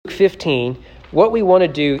15, what we want to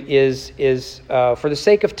do is for the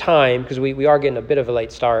sake of time, because we are getting a bit of a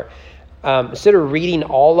late start, instead of reading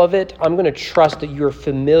all of it, I'm going to trust that you're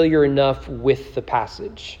familiar enough with the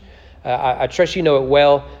passage. I trust you know it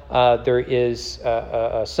well. There is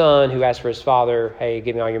a son who asks for his father, hey,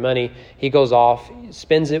 give me all your money. He goes off,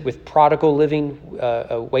 spends it with prodigal living,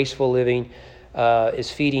 wasteful living,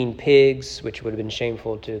 is feeding pigs, which would have been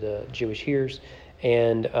shameful to the Jewish hearers.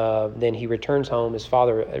 And then he returns home. His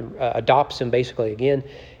father adopts him basically again.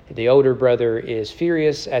 The older brother is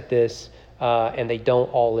furious at this, and they don't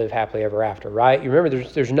all live happily ever after, right? You remember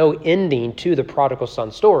there's no ending to the prodigal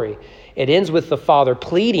son story. It ends with the father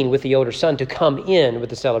pleading with the older son to come in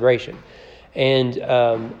with the celebration. And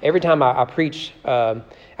every time I preach,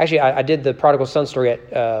 I did the prodigal son story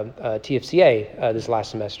at TFCA this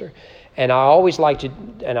last semester. And I always like to,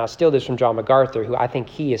 and I steal this from John MacArthur, who I think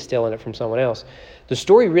he is stealing it from someone else. The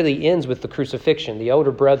story really ends with the crucifixion. The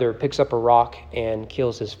older brother picks up a rock and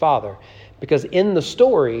kills his father. Because in the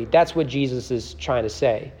story, that's what Jesus is trying to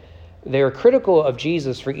say. They are critical of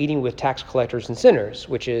Jesus for eating with tax collectors and sinners,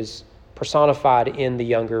 which is personified in the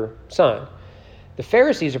younger son. The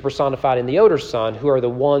Pharisees are personified in the older son, who are the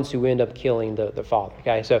ones who end up killing the father.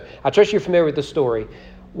 Okay, so I trust you're familiar with the story.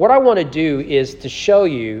 What I want to do is to show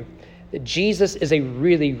you that Jesus is a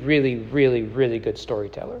really, really, really, really good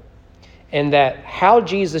storyteller. And that how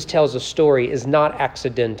Jesus tells a story is not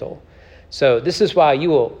accidental. So this is why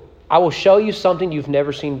I will show you something you've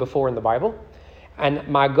never seen before in the Bible. And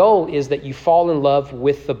my goal is that you fall in love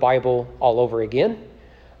with the Bible all over again.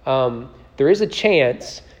 There is a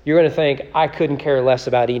chance you're going to think, I couldn't care less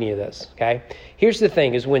about any of this. Okay. Here's the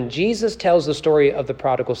thing is when Jesus tells the story of the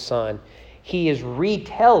prodigal son, he is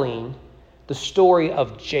retelling the story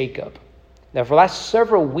of Jacob. Now, for the last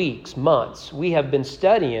several weeks, months, we have been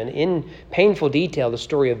studying in painful detail the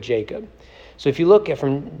story of Jacob. So if you look at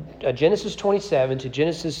from Genesis 27 to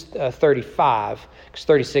Genesis 35, because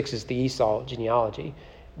 36 is the Esau genealogy,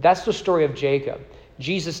 that's the story of Jacob.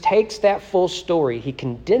 Jesus takes that full story, he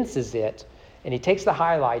condenses it, and he takes the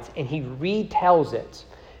highlights and he retells it.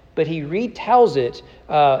 But he retells it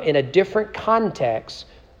in a different context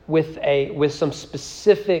with some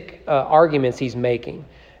specific arguments he's making.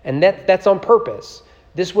 And that's on purpose.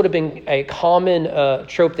 This would have been a common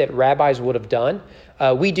trope that rabbis would have done.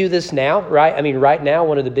 We do this now, right? I mean, right now,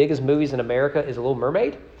 one of the biggest movies in America is Little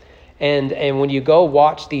Mermaid. And when you go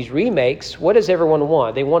watch these remakes, what does everyone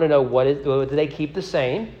want? They want to know what did they keep the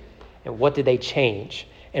same and what did they change?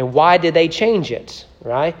 And why did they change it,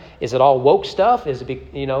 right? Is it all woke stuff? Is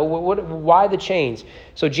it, why the change?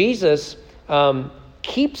 So Jesus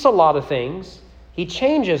keeps a lot of things. He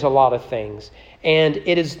changes a lot of things. And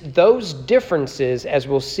it is those differences, as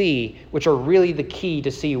we'll see, which are really the key to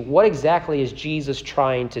see what exactly is Jesus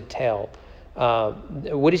trying to tell.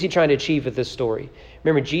 What is he trying to achieve with this story?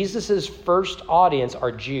 Remember, Jesus' first audience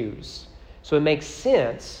are Jews. So it makes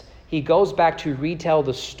sense. He goes back to retell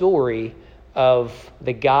the story of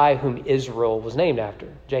the guy whom Israel was named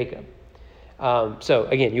after, Jacob. So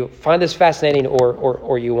again, you'll find this fascinating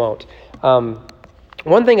or you won't.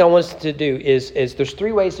 One thing I want us to do is there's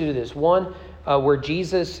three ways to do this. One, where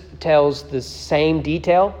Jesus tells the same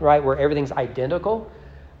detail, right, where everything's identical.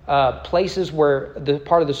 Places where the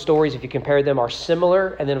part of the stories, if you compare them, are similar.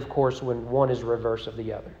 And then, of course, when one is reverse of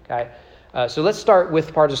the other. Okay, so let's start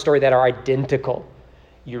with parts of the story that are identical.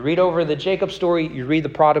 You read over the Jacob story, you read the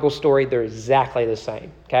prodigal story, they're exactly the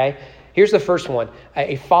same. Okay, here's the first one.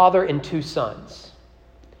 A father and two sons.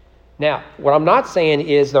 Now, what I'm not saying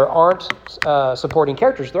is there aren't supporting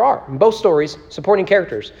characters. There are. In both stories, supporting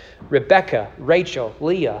characters. Rebecca, Rachel,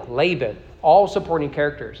 Leah, Laban, all supporting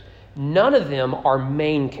characters. None of them are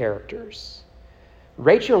main characters.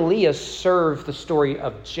 Rachel and Leah serve the story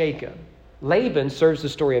of Jacob. Laban serves the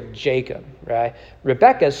story of Jacob, right?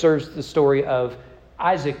 Rebecca serves the story of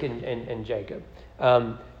Isaac and Jacob.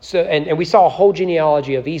 And we saw a whole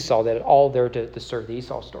genealogy of Esau that are all there to serve the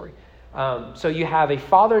Esau story. So you have a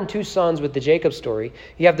father and two sons with the Jacob story.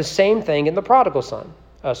 You have the same thing in the prodigal son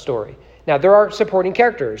story. Now, there are supporting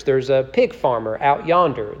characters. There's a pig farmer out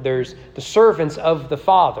yonder. There's the servants of the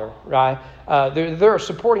father, right? There are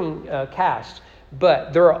supporting cast,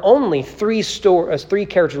 but there are only three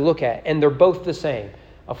characters to look at, and they're both the same.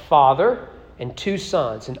 A father and two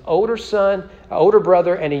sons, an older son, an older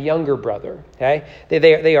brother, and a younger brother. Okay,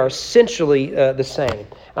 they are essentially the same.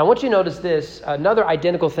 I want you to notice this. Another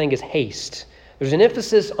identical thing is haste. There's an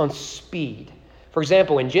emphasis on speed. For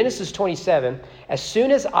example, in Genesis 27, as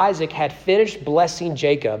soon as Isaac had finished blessing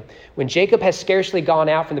Jacob, when Jacob had scarcely gone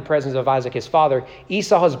out from the presence of Isaac, his father,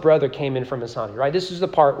 Esau, his brother, came in from his hunting, right? This is the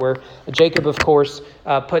part where Jacob, of course,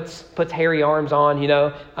 puts hairy arms on,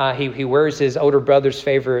 He wears his older brother's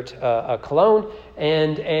favorite cologne,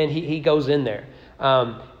 and he goes in there.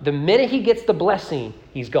 The minute he gets the blessing,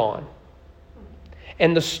 he's gone.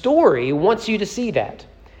 And the story wants you to see that.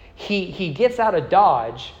 He gets out of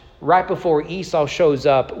Dodge right before Esau shows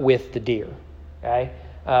up with the deer. Okay?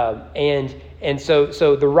 And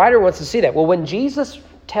so the writer wants to see that. Well, when Jesus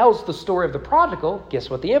tells the story of the prodigal,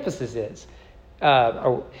 guess what the emphasis is?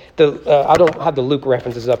 I don't have the Luke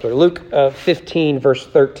references up there. Luke 15, verse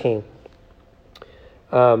 13.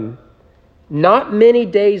 Not many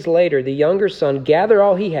days later, the younger son gathered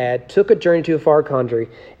all he had, took a journey to a far country,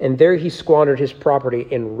 and there he squandered his property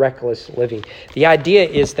in reckless living. The idea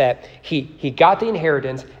is that he got the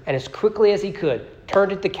inheritance, and as quickly as he could,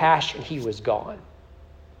 turned it to cash, and he was gone.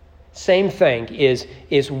 Same thing is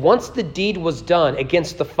once the deed was done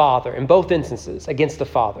against the father, in both instances, against the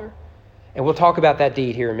father, and we'll talk about that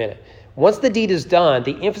deed here in a minute. Once the deed is done,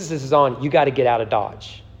 the emphasis is on you got to get out of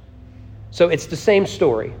Dodge. So it's the same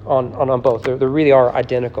story on both. They really are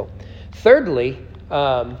identical. Thirdly,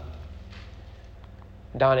 Donna,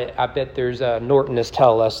 I bet there's Norton is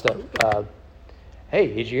telling us that,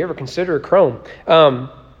 hey, did you ever consider Chrome?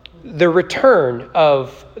 The return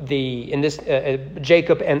of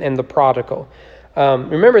Jacob and the prodigal.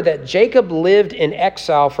 Remember that Jacob lived in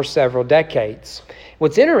exile for several decades.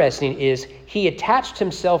 What's interesting is he attached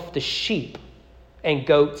himself to sheep and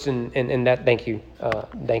goats and that. Thank you,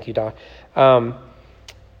 Don.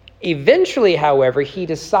 Eventually, however, he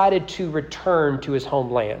decided to return to his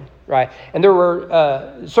homeland, right? And there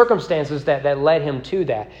were circumstances that led him to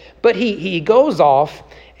that. But he goes off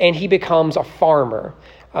and he becomes a farmer.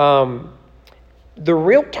 The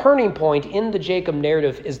real turning point in the Jacob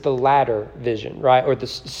narrative is the ladder vision, right? Or the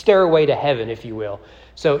stairway to heaven, if you will.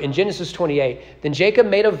 So in Genesis 28, then Jacob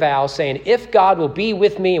made a vow saying, if God will be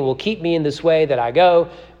with me and will keep me in this way that I go,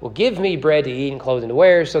 will give me bread to eat and clothing to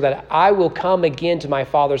wear, so that I will come again to my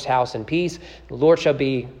father's house in peace. The Lord shall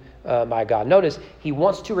be my God. Notice, he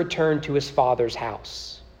wants to return to his father's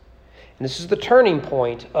house. And this is the turning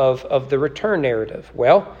point of the return narrative.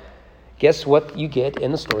 Well, guess what you get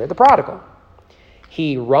in the story of the prodigal?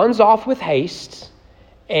 He runs off with haste,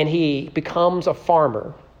 and he becomes a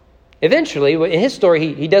farmer. Eventually, in his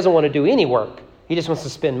story, he doesn't want to do any work. He just wants to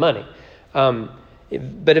spend money.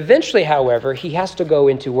 But eventually, however, he has to go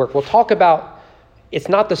into work. We'll talk about, it's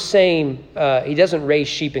not the same. He doesn't raise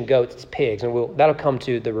sheep and goats, it's pigs. And that'll come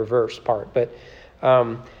to the reverse part. But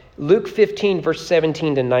Luke 15, verse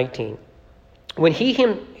 17 to 19. When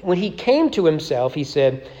he came to himself, he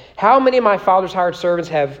said, how many of my father's hired servants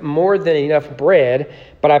have more than enough bread,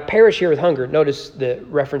 but I perish here with hunger? Notice the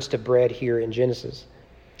reference to bread here in Genesis.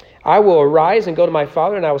 I will arise and go to my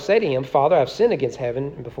father, and I will say to him, Father, I have sinned against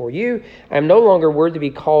heaven and before you. I am no longer worthy to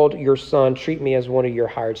be called your son. Treat me as one of your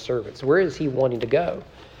hired servants. Where is he wanting to go?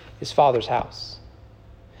 His father's house.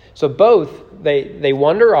 So both, they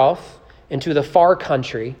wander off into the far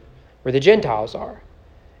country where the Gentiles are.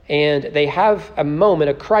 And they have a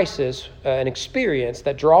moment, a crisis, an experience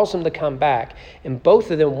that draws them to come back. And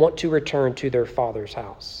both of them want to return to their father's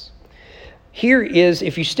house. Here is,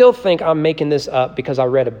 if you still think I'm making this up because I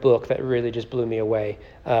read a book that really just blew me away,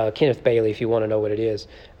 Kenneth Bailey, if you want to know what it is.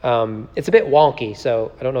 It's a bit wonky,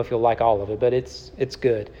 so I don't know if you'll like all of it, but it's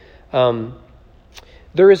good.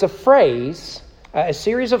 There is a phrase, a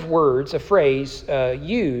series of words, a phrase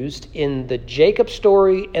used in the Jacob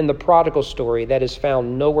story and the prodigal story that is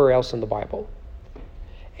found nowhere else in the Bible.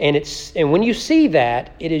 And when you see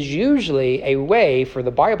that, it is usually a way for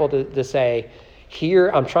the Bible to say, here,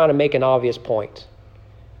 I'm trying to make an obvious point.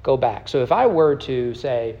 Go back. So if I were to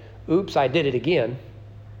say, oops, I did it again,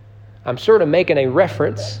 I'm sort of making a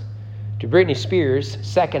reference to Britney Spears'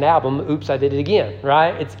 second album, Oops, I Did It Again,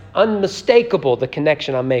 right? It's unmistakable, the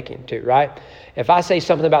connection I'm making to, right? If I say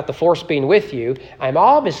something about the Force being with you, I'm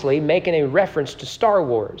obviously making a reference to Star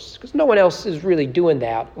Wars, because no one else is really doing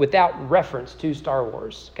that without reference to Star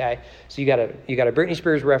Wars, okay? So you got a Britney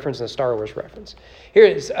Spears reference and a Star Wars reference. Here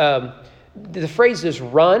it is. The phrase is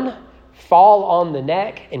run, fall on the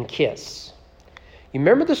neck, and kiss. You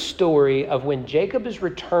remember the story of when Jacob is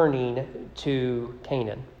returning to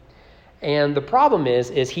Canaan. And the problem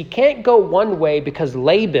is he can't go one way because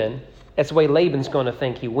Laban, that's the way Laban's going to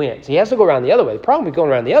think he went. So he has to go around the other way. The problem with going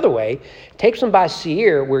around the other way takes him by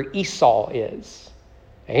Seir where Esau is.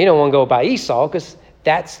 And he don't want to go by Esau because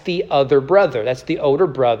that's the other brother. That's the older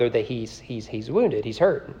brother that he's wounded. He's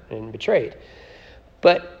hurt and betrayed.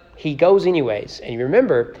 But he goes anyways. And you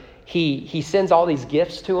remember, he sends all these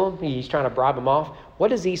gifts to him. He's trying to bribe him off. What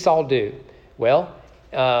does Esau do? Well,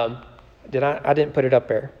 I didn't put it up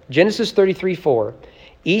there. Genesis 33:4.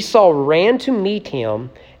 Esau ran to meet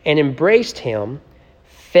him and embraced him,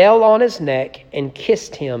 fell on his neck and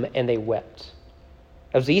kissed him, and they wept.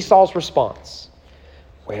 That was Esau's response.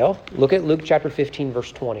 Well, look at Luke chapter 15,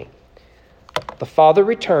 verse 20. The father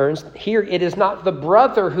returns. Here, it is not the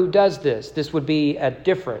brother who does this. This would be a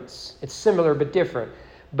difference. It's similar but different.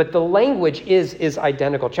 But the language is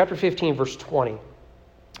identical. Chapter 15, verse 20.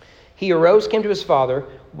 He arose, came to his father,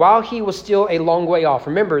 while he was still a long way off.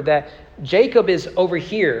 Remember that Jacob is over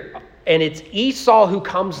here, and it's Esau who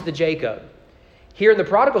comes to Jacob. Here in the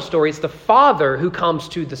prodigal story, it's the father who comes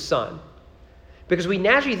to the son. Because we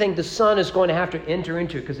naturally think the son is going to have to enter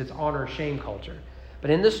into it because it's honor shame culture. But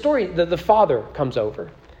in this story, the father comes over.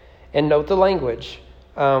 And note the language.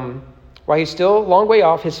 While he's still a long way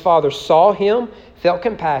off, his father saw him, felt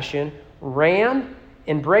compassion, ran,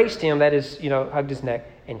 embraced him, that is, hugged his neck,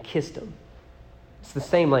 and kissed him. It's the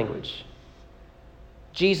same language.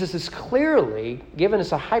 Jesus is clearly giving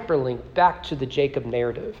us a hyperlink back to the Jacob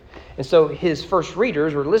narrative. And so his first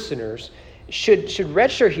readers or listeners should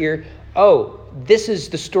register here, oh, this is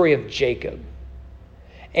the story of Jacob.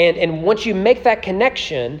 And once you make that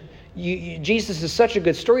connection, Jesus is such a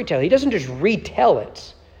good storyteller. He doesn't just retell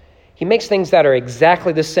it. He makes things that are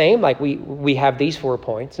exactly the same, like we have these 4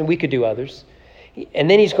 points, and we could do others. And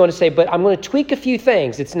then he's going to say, but I'm going to tweak a few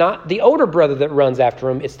things. It's not the older brother that runs after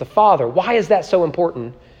him, it's the father. Why is that so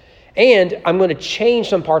important? And I'm going to change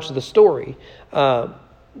some parts of the story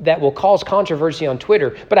that will cause controversy on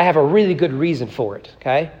Twitter, but I have a really good reason for it,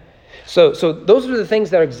 okay? So those are the things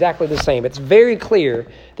that are exactly the same. It's very clear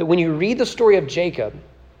that when you read the story of Jacob,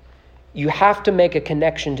 you have to make a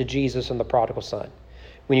connection to Jesus and the prodigal son.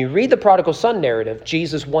 When you read the prodigal son narrative,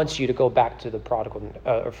 Jesus wants you to go back to the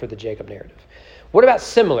for the Jacob narrative. What about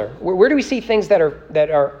similar? Where do we see things that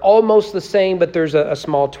are almost the same, but there's a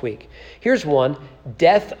small tweak? Here's one: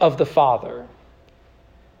 death of the father.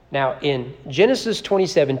 Now, in Genesis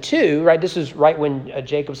 27:2, right, this is right when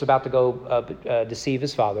Jacob's about to go deceive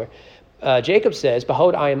his father. Jacob says,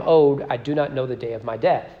 "Behold, I am old. I do not know the day of my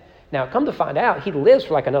death." Now, come to find out, he lives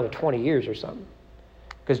for like another 20 years or something.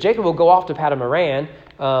 Because Jacob will go off to Paddan Aram,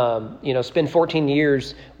 spend 14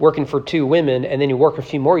 years working for 2 women, and then he work a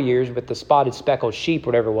few more years with the spotted speckled sheep,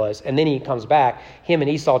 whatever it was, and then he comes back. Him and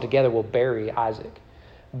Esau together will bury Isaac.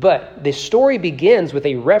 But the story begins with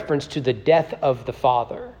a reference to the death of the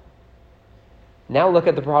father. Now look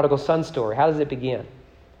at the prodigal son story. How does it begin?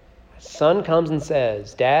 Son comes and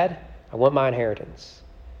says, "Dad, I want my inheritance."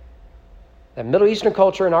 The Middle Eastern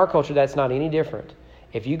culture and our culture, that's not any different.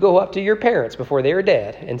 If you go up to your parents before they are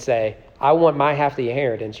dead and say, "I want my half of the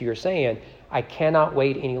inheritance," you're saying, "I cannot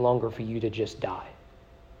wait any longer for you to just die.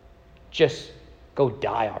 Just go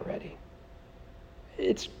die already."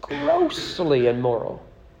 It's grossly immoral.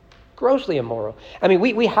 Grossly immoral. I mean,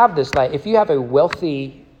 we have this, like, if you have a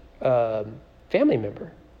wealthy family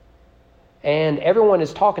member and everyone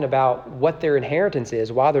is talking about what their inheritance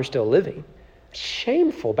is while they're still living,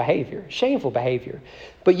 shameful behavior.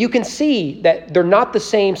 But you can see that they're not the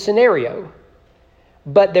same scenario,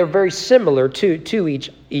 but they're very similar to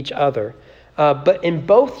each other. But in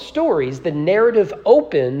both stories, the narrative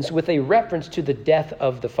opens with a reference to the death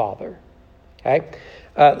of the father. Okay.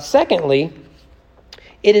 Secondly,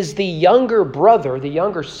 it is the younger brother, the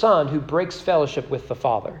younger son, who breaks fellowship with the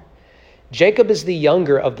father. Jacob is the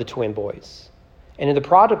younger of the twin boys. And in the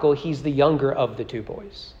prodigal, he's the younger of the 2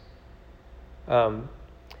 boys.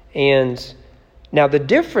 And now the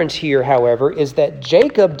difference here, however, is that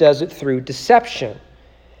Jacob does it through deception.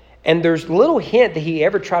 And there's little hint that he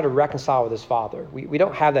ever tried to reconcile with his father. We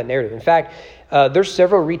don't have that narrative. In fact, there's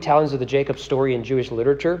several retellings of the Jacob story in Jewish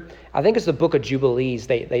literature. I think it's the book of Jubilees.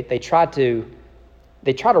 They try to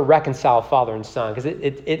reconcile father and son because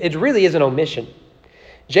it really is an omission.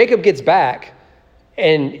 Jacob gets back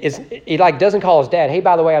and he doesn't call his dad, "Hey,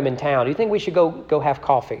 by the way, I'm in town. Do you think we should go have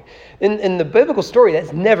coffee?" In the biblical story,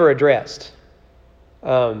 that's never addressed.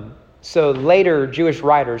 So later Jewish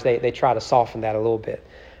writers, they try to soften that a little bit.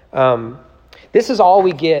 This is all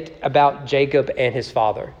we get about Jacob and his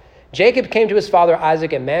father. Jacob came to his father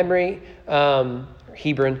Isaac at Mamre,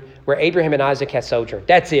 Hebron, where Abraham and Isaac had sojourned.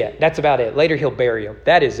 That's it. That's about it. Later he'll bury him.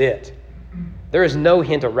 That is it. There is no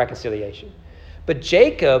hint of reconciliation. But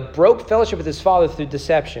Jacob broke fellowship with his father through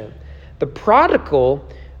deception. The prodigal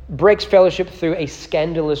breaks fellowship through a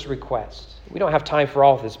scandalous request. We don't have time for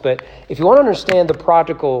all of this, but if you want to understand the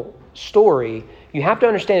prodigal story, you have to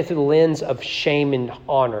understand it through the lens of shame and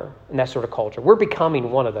honor and that sort of culture. We're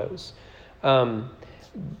becoming one of those.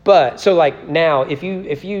 But so like now, if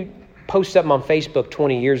you post something on Facebook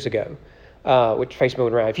 20 years ago, which Facebook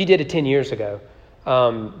was around, if you did it 10 years ago,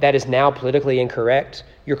 that is now politically incorrect,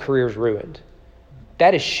 your career is ruined.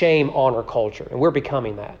 That is shame on our culture, and we're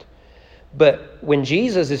becoming that. But when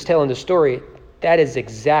Jesus is telling the story, that is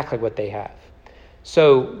exactly what they have.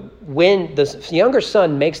 So when the younger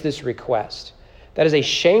son makes this request, that is a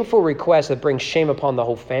shameful request that brings shame upon the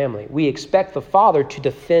whole family. We expect the father to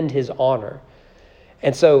defend his honor.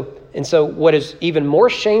 And so what is even more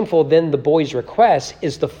shameful than the boy's request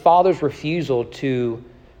is the father's refusal to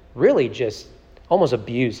really just almost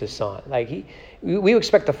abuse his son. Like we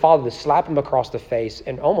expect the father to slap him across the face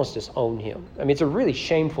and almost disown him. I mean, it's a really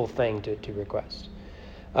shameful thing to request.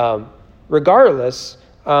 Regardless,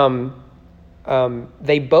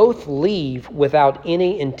 they both leave without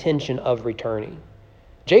any intention of returning.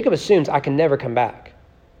 Jacob assumes, I can never come back.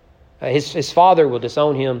 His father will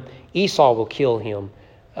disown him. Esau will kill him.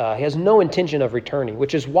 He has no intention of returning,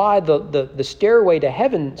 which is why the stairway to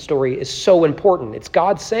heaven story is so important. It's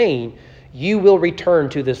God saying, you will return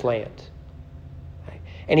to this land.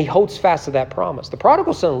 And he holds fast to that promise. The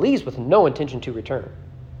prodigal son leaves with no intention to return.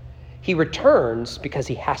 He returns because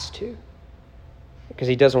he has to, because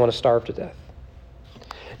he doesn't want to starve to death.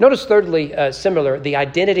 Notice thirdly, similar, the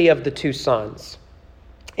identity of the two sons.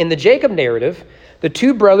 In the Jacob narrative, the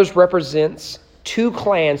two brothers represents two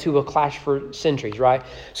clans who will clash for centuries, right?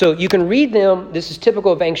 So you can read them, this is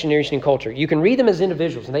typical of ancient Near Eastern culture. You can read them as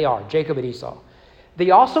individuals, and they are, Jacob and Esau.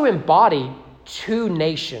 They also embody two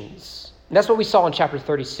nations. And that's what we saw in chapter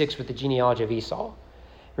 36 with the genealogy of Esau.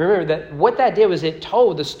 Remember that what that did was it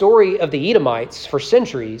told the story of the Edomites for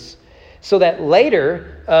centuries, so that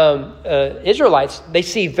later Israelites, they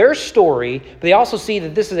see their story, but they also see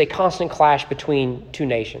that this is a constant clash between two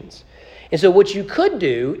nations. And so what you could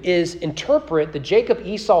do is interpret the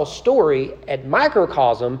Jacob-Esau story at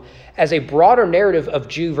microcosm as a broader narrative of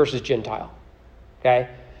Jew versus Gentile. Okay?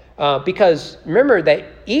 Because remember that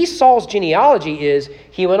Esau's genealogy is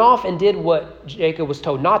he went off and did what Jacob was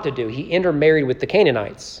told not to do. He intermarried with the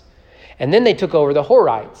Canaanites. And then they took over the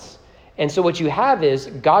Horites. And so what you have is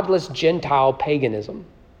godless Gentile paganism.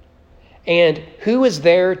 And who is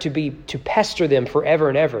there to pester them forever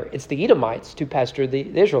and ever? It's the Edomites to pester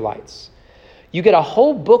the Israelites. You get a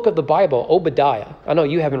whole book of the Bible, Obadiah. I know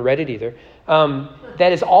you haven't read it either.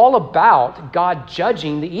 That is all about God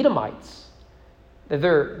judging the Edomites.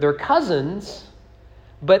 They're cousins,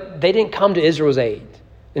 but they didn't come to Israel's aid.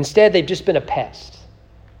 Instead, they've just been a pest.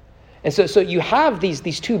 And so you have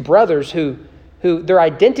these two brothers who their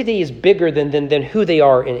identity is bigger than who they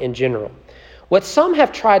are in general. What some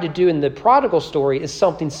have tried to do in the prodigal story is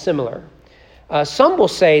something similar. Some will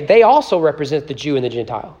say they also represent the Jew and the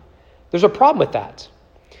Gentile. There's a problem with that.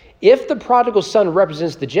 If the prodigal son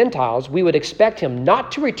represents the Gentiles, we would expect him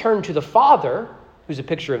not to return to the father, who's a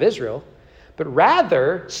picture of Israel, but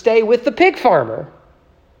rather stay with the pig farmer.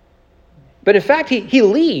 But in fact, he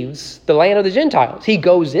leaves the land of the Gentiles. He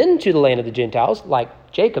goes into the land of the Gentiles,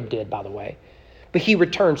 like Jacob did, by the way, but he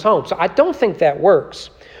returns home. So I don't think that works.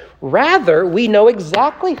 Rather, we know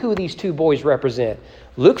exactly who these two boys represent.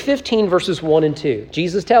 Luke 15, verses 1 and 2.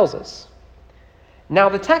 Jesus tells us, now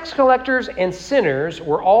the tax collectors and sinners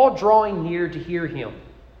were all drawing near to hear him.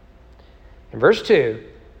 In verse 2,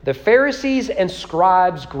 the Pharisees and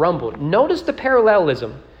scribes grumbled. Notice the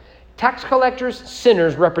parallelism. Tax collectors,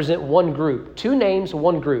 sinners represent one group. Two names,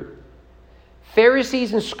 one group.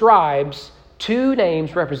 Pharisees and scribes, two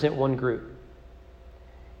names represent one group.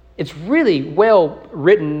 It's really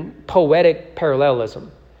well-written, poetic parallelism.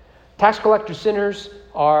 Tax collectors, sinners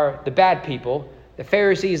are the bad people. The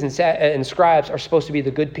Pharisees and scribes are supposed to be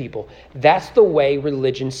the good people. That's the way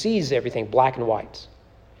religion sees everything, black and white.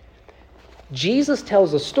 Jesus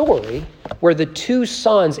tells a story where the two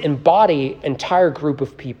sons embody an entire group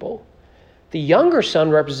of people. The younger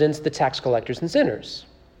son represents the tax collectors and sinners.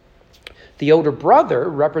 The older brother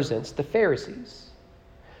represents the Pharisees,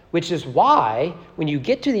 which is why when you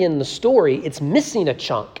get to the end of the story, it's missing a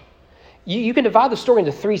chunk. You can divide the story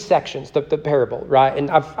into three sections, the parable, right?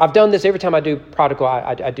 And I've done this every time I do Prodigal.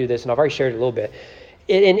 I do this, and I've already shared it a little bit.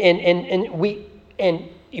 And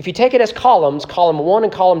if you take it as columns, column 1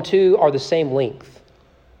 and column 2 are the same length.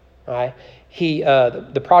 All right?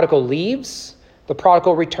 The prodigal leaves, the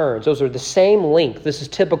prodigal returns. Those are the same length. This is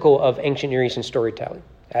typical of ancient Near Eastern storytelling.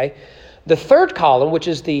 Okay? The third column, which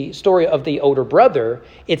is the story of the older brother,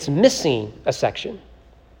 it's missing a section.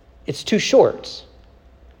 It's too short.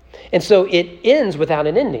 And so it ends without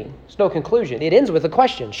an ending. There's no conclusion. It ends with a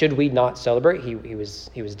question. Should we not celebrate? He was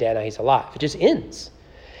dead, now he's alive. It just ends.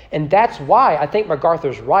 And that's why I think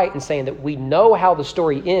MacArthur's right in saying that we know how the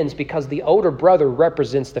story ends, because the older brother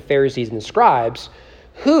represents the Pharisees and the scribes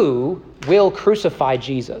who will crucify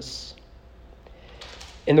Jesus.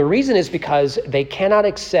 And the reason is because they cannot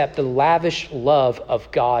accept the lavish love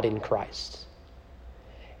of God in Christ.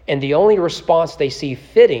 And the only response they see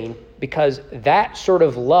fitting, because that sort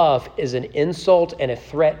of love is an insult and a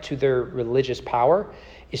threat to their religious power,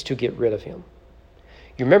 is to get rid of him.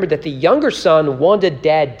 You remember that the younger son wanted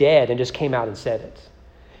dad dead and just came out and said it.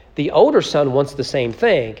 The older son wants the same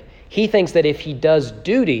thing. He thinks that if he does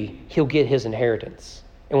duty, he'll get his inheritance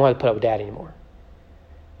and won't have to put up with dad anymore.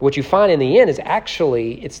 What you find in the end is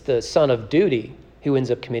actually it's the son of duty who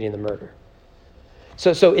ends up committing the murder.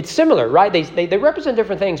 So it's similar, right? They represent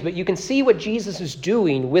different things, but you can see what Jesus is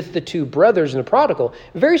doing with the two brothers and the prodigal,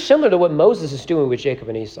 very similar to what Moses is doing with Jacob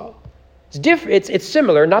and Esau. It's different. It's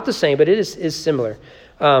similar, not the same, but it is similar.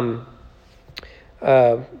 Okay.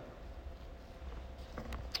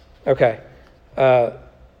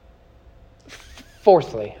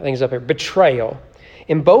 Fourthly, I think it's up here, betrayal.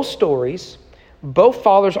 In both stories, both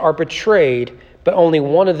fathers are betrayed, but only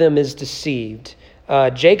one of them is deceived.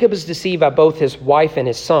 Jacob is deceived by both his wife and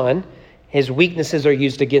his son. His weaknesses are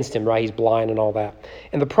used against him, right? He's blind and all that.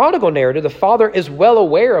 In the prodigal narrative, the father is well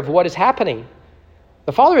aware of what is happening.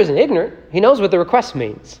 The father isn't ignorant. He knows what the request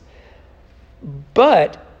means.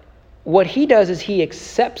 But what he does is he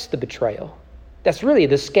accepts the betrayal. That's really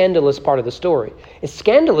the scandalous part of the story. It's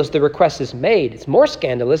scandalous the request is made. It's more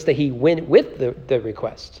scandalous that he went with the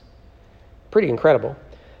request. Pretty incredible.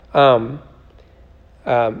 And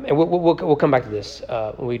we'll come back to this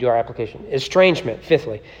when we do our application. Estrangement,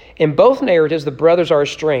 fifthly. In both narratives, the brothers are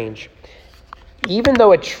estranged. Even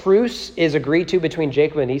though a truce is agreed to between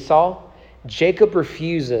Jacob and Esau, Jacob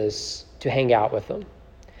refuses to hang out with them.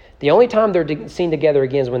 The only time they're seen together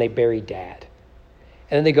again is when they bury dad.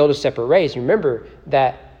 And then they go to separate ways. Remember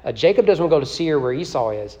that Jacob doesn't want to go to Seir where Esau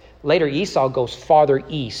is. Later, Esau goes farther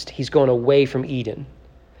east. He's going away from Eden.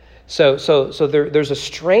 So there's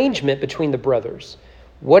estrangement between the brothers.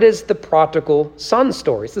 What is the prodigal son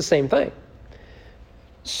story? It's the same thing.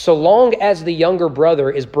 So long as the younger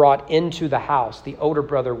brother is brought into the house, the older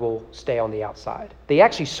brother will stay on the outside. They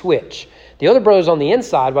actually switch. The older brother's on the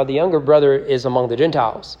inside while the younger brother is among the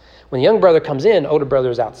Gentiles. When the young brother comes in, older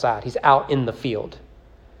brother is outside. He's out in the field.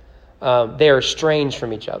 They are estranged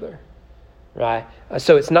from each other, right?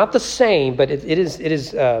 So it's not the same, but it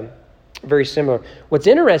is very similar. What's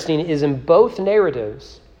interesting is in both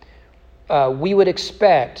narratives, we would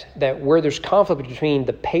expect that where there's conflict between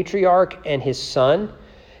the patriarch and his son,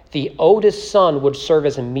 the oldest son would serve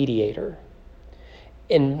as a mediator.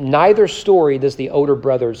 In neither story does the older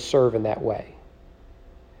brother serve in that way.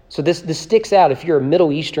 So this sticks out. If you're a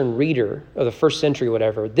Middle Eastern reader of the first century or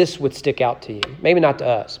whatever, this would stick out to you. Maybe not to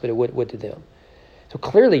us, but it would to them. So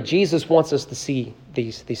clearly, Jesus wants us to see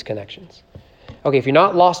these connections. Okay, if you're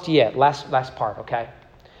not lost yet, last part, okay?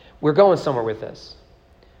 We're going somewhere with this.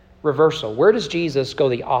 Reversal. Where does Jesus go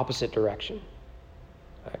the opposite direction?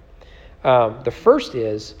 Right. The first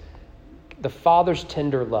is the Father's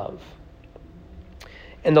tender love.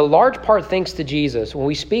 And the large part thanks to Jesus, when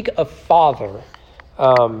we speak of Father,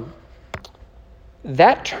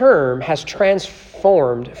 that term has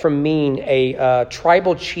transformed from being a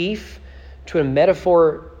tribal chief to a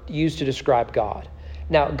metaphor used to describe God.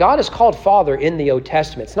 Now, God is called Father in the Old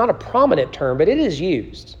Testament. It's not a prominent term, but it is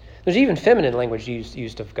used. There's even feminine language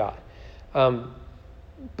used of God.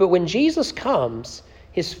 But when Jesus comes,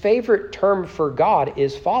 his favorite term for God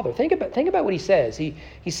is Father. Think about what he says. He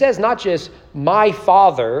says not just my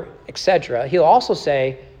Father, etc. He'll also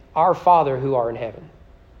say, our Father who are in heaven.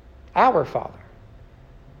 Our Father.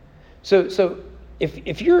 So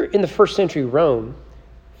if you're in the first century Rome,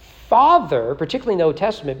 Father, particularly in the Old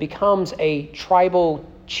Testament, becomes a tribal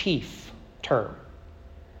chief term.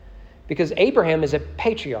 Because Abraham is a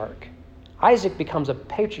patriarch. Isaac becomes a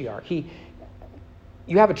patriarch.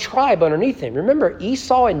 You have a tribe underneath him. Remember,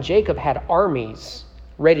 Esau and Jacob had armies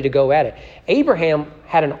ready to go at it. Abraham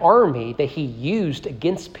had an army that he used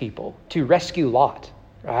against people to rescue Lot.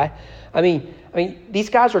 Right? I mean, these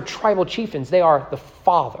guys are tribal chieftains. They are the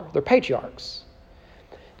father. They're patriarchs.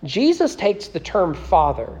 Jesus takes the term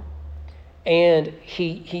father, and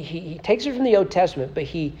he takes it from the Old Testament, but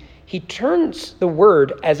he turns the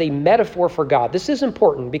word as a metaphor for God. This is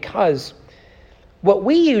important because what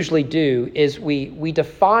we usually do is we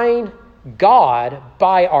define God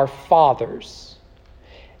by our fathers.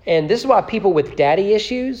 And this is why people with daddy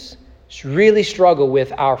issues really struggle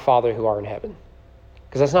with our Father who are in heaven.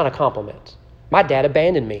 Because that's not a compliment. My dad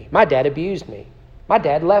abandoned me. My dad abused me. My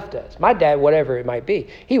dad left us. My dad, whatever it might be.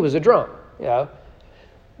 He was a drunk, you know.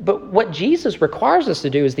 But what Jesus requires us to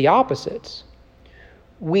do is the opposite.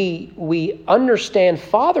 We understand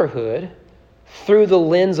fatherhood through the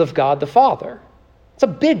lens of God the Father. It's a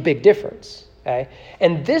big, big difference. Okay?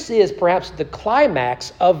 And this is perhaps the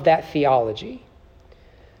climax of that theology.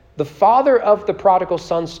 The father of the prodigal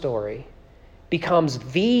son story becomes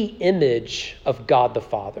the image of God the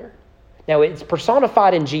Father. Now, it's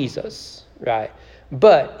personified in Jesus, right?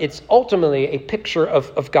 But it's ultimately a picture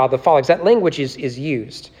of God the Father, because that language is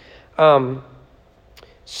used.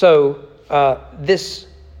 This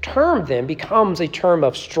term then becomes a term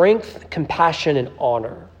of strength, compassion, and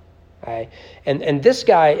honor. Right? And this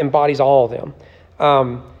guy embodies all of them.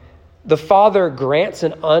 The father grants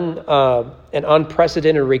an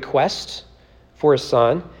unprecedented request for his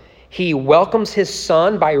son. He welcomes his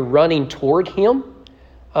son by running toward him.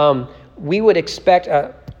 We would expect,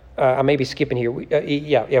 I may be skipping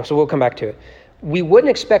here. So we'll come back to it. We wouldn't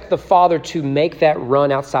expect the father to make that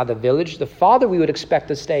run outside the village. The father we would expect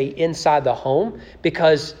to stay inside the home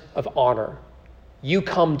because of honor. You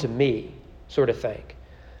come to me, sort of thing.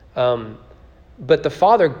 But the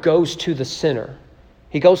father goes to the sinner.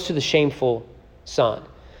 He goes to the shameful son.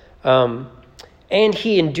 And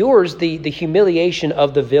he endures the humiliation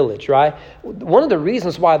of the village, right? One of the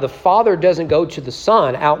reasons why the father doesn't go to the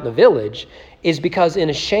son out in the village is because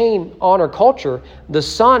in a shame-honor culture, the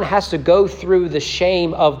son has to go through the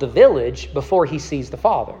shame of the village before he sees the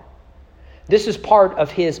father. This is part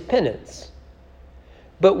of his penance.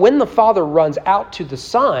 But when the father runs out to the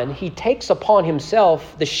son, he takes upon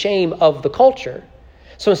himself the shame of the culture.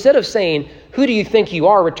 So instead of saying, who do you think you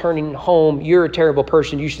are returning home? You're a terrible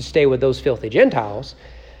person. You should stay with those filthy Gentiles.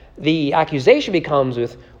 The accusation becomes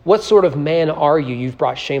with, what sort of man are you? You've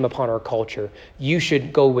brought shame upon our culture. You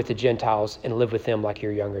should go with the Gentiles and live with them like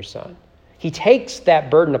your younger son. He takes that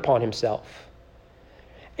burden upon himself.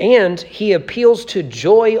 And he appeals to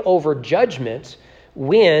joy over judgment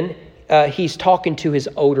when he's talking to his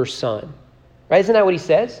older son. Right? Isn't that what he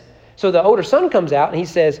says? So the older son comes out and he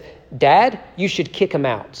says, Dad, you should kick him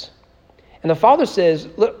out. And the father says,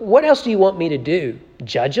 look, what else do you want me to do?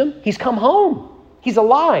 Judge him? He's come home. He's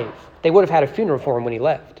alive. They would have had a funeral for him when he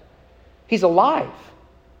left. He's alive.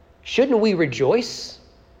 Shouldn't we rejoice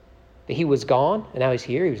that he was gone and now he's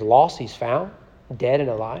here? He was lost, he's found, dead and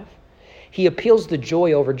alive. He appeals to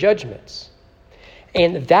joy over judgments.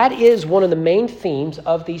 And that is one of the main themes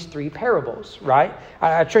of these three parables, right?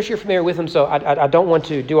 I trust you're familiar with them, so I don't want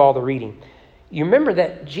to do all the reading. You remember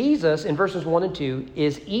that Jesus in verses 1 and 2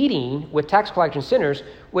 is eating with tax collectors and sinners,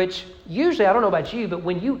 which usually, I don't know about you, but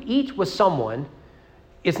when you eat with someone,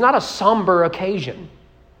 it's not a somber occasion.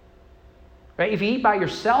 Right? If you eat by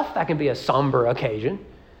yourself, that can be a somber occasion.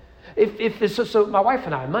 So my wife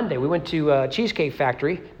and I, Monday, we went to a Cheesecake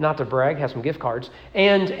Factory, not to brag, have some gift cards,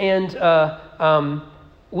 and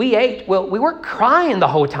we ate. Well, we weren't crying the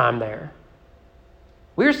whole time there.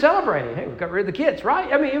 We were celebrating. Hey, we got rid of the kids,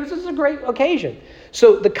 right? I mean, it was just a great occasion.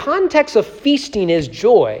 So the context of feasting is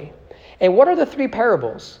joy. And what are the three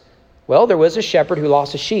parables? Well, there was a shepherd who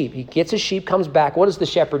lost a sheep. He gets his sheep, comes back. What does the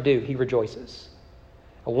shepherd do? He rejoices.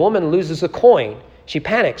 A woman loses a coin. She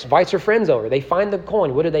panics, invites her friends over. They find the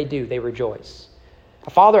coin. What do? They rejoice. A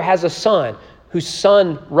father has a son whose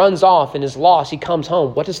son runs off and is lost. He comes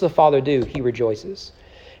home. What does the father do? He rejoices.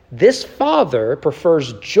 This father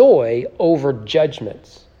prefers joy over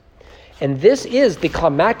judgments. And this is the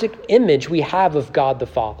climactic image we have of God the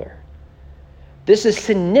Father. This is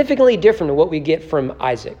significantly different than what we get from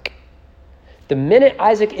Isaac. The minute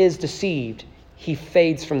Isaac is deceived, he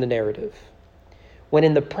fades from the narrative. When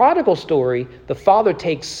in the prodigal story, the father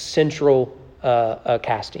takes central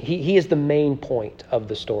casting. He is the main point of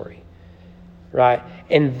the story, right?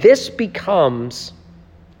 And this becomes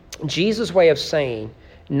Jesus' way of saying,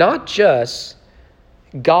 not just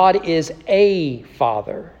God is a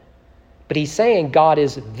father, but he's saying God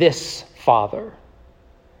is this father.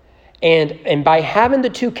 And by having the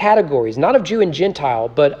two categories, not of Jew and Gentile,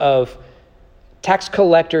 but of tax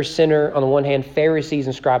collector, sinner on the one hand, Pharisees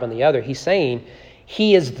and scribe on the other, he's saying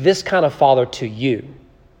he is this kind of father to you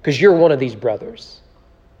because you're one of these brothers.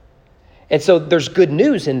 And so there's good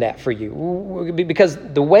news in that for you, because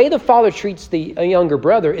the way the father treats the younger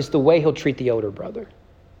brother is the way he'll treat the older brother.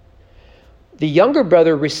 The younger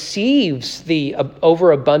brother receives the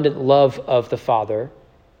overabundant love of the father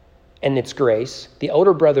and its grace. The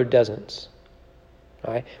older brother doesn't,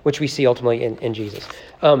 right? Which we see ultimately in Jesus.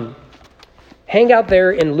 Hang out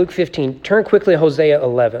there in Luke 15. Turn quickly to Hosea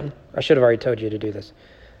 11. I should have already told you to do this.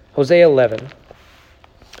 Hosea 11.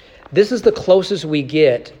 This is the closest we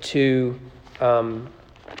get to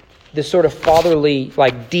this sort of fatherly,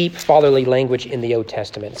 like deep fatherly language in the Old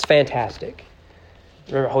Testament. It's fantastic.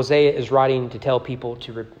 Remember, Hosea is writing to tell people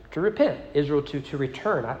to repent, Israel to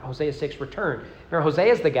return. Hosea 6, return. Remember,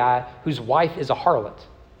 Hosea is the guy whose wife is a harlot,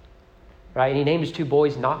 right? And he named his 2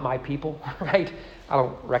 boys Not My People, right? I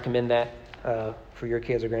don't recommend that for your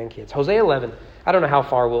kids or grandkids. Hosea 11, I don't know how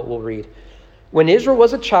far we'll read. When Israel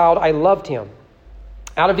was a child, I loved him.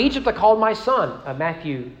 Out of Egypt I called my son.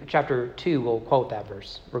 Matthew chapter 2 will quote that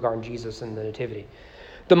verse regarding Jesus and the nativity.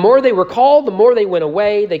 The more they were called, the more they went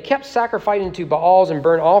away. They kept sacrificing to Baals and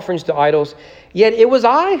burnt offerings to idols. Yet it was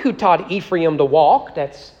I who taught Ephraim to walk.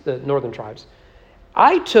 That's the northern tribes.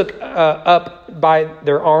 I took up by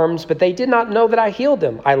their arms, but they did not know that I healed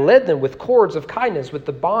them. I led them with cords of kindness, with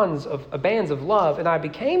the bands of love, and I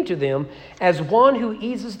became to them as one who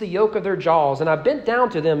eases the yoke of their jaws, and I bent down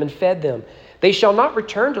to them and fed them. They shall not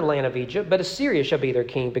return to the land of Egypt, but Assyria shall be their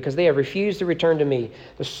king, because they have refused to return to me.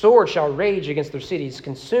 The sword shall rage against their cities,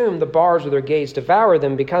 consume the bars of their gates, devour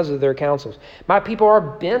them because of their counsels. My people are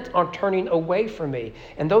bent on turning away from me,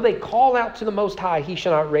 and though they call out to the Most High, he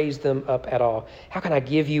shall not raise them up at all. How can I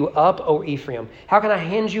give you up, O Ephraim? How can I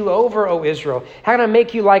hand you over, O Israel? How can I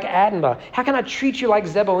make you like Admah? How can I treat you like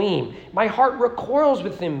Zeboim? My heart recoils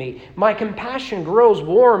within me. My compassion grows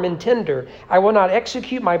warm and tender. I will not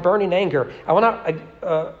execute my burning anger. I will not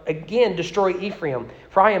again destroy Ephraim,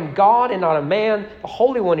 for I am God and not a man, the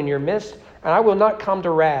Holy One in your midst, and I will not come to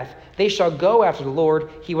wrath. They shall go after the Lord.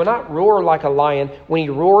 He will not roar like a lion. When he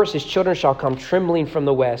roars, his children shall come trembling from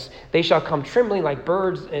the west. They shall come trembling like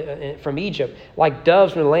birds from Egypt, like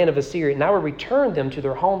doves from the land of Assyria. And I will return them to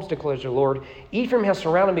their homes, declares the Lord. Ephraim has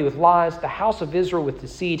surrounded me with lies, the house of Israel with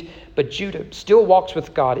deceit, but Judah still walks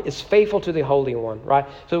with God, is faithful to the Holy One, right?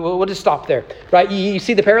 So we'll just stop there, right? You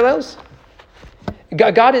see the parallels?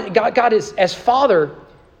 God is, as Father,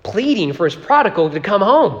 pleading for his prodigal to come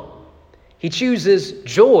home. He chooses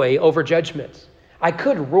joy over judgment. I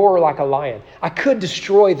could roar like a lion. I could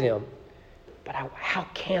destroy them. But how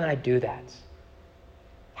can I do that?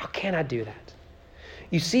 How can I do that?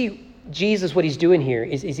 You see, Jesus, what he's doing here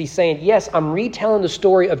is he's saying, yes, I'm retelling the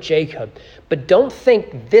story of Jacob, but don't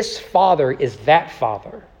think this father is that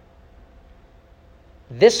father.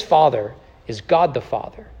 This father is God the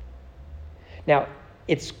Father. Now,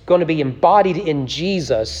 it's going to be embodied in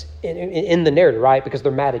Jesus in the narrative, right? Because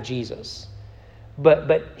they're mad at Jesus.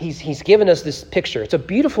 But he's given us this picture. It's a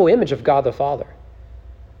beautiful image of God the Father.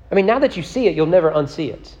 I mean, now that you see it, you'll never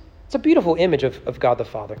unsee it. It's a beautiful image of God the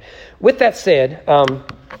Father. With that said,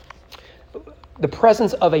 the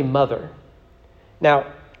presence of a mother.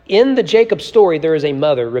 Now, in the Jacob story, there is a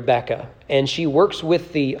mother, Rebekah, and she works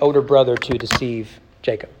with the older brother to deceive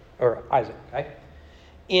Jacob, or Isaac, right?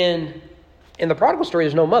 In the prodigal story,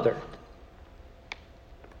 there's no mother.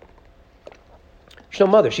 There's no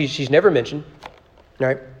mother. She's never mentioned,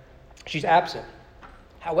 right? She's absent.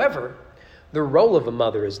 However, the role of a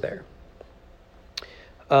mother is there.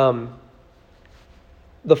 The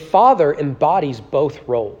father embodies both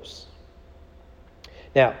roles.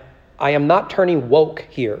 Now, I am not turning woke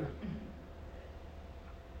here.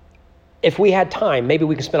 If we had time, maybe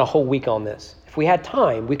we can spend a whole week on this. If we had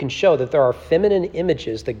time, we can show that there are feminine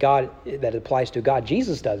images that applies to God.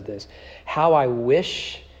 Jesus does this. How I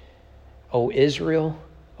wish, O Israel,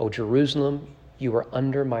 O Jerusalem, you were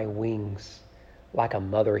under my wings like a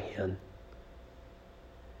mother hen.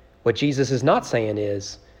 What Jesus is not saying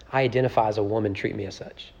is, I identify as a woman, treat me as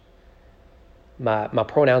such. My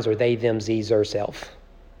pronouns are they, them, ze, zer, self.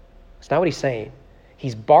 That's not what he's saying.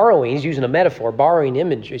 He's using a metaphor, borrowing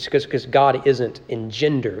images, because God isn't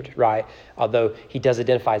engendered, right? Although he does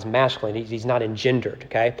identify as masculine, he's not engendered,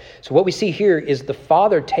 okay? So what we see here is the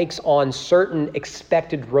father takes on certain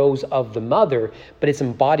expected roles of the mother, but it's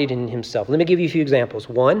embodied in himself. Let me give you a few examples.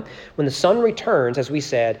 One, when the son returns, as we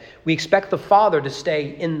said, we expect the father to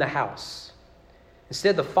stay in the house.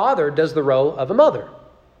 Instead, the father does the role of a mother.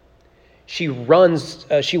 She runs,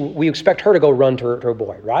 we expect her to go run to her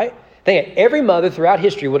boy, right? Every mother throughout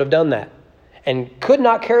history would have done that and could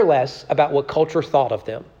not care less about what culture thought of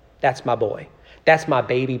them. That's my boy. That's my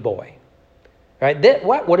baby boy. Right? That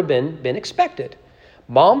what would have been expected.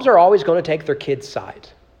 Moms are always going to take their kids' side.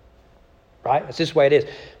 Right? That's just the way it is.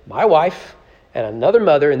 My wife and another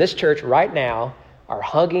mother in this church right now are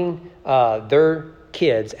hugging their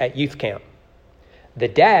kids at youth camp. The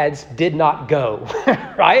dads did not go,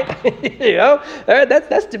 right?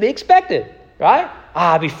 That's to be expected, right?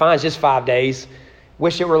 I'll be fine, it's just 5 days.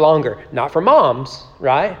 Wish it were longer. Not for moms,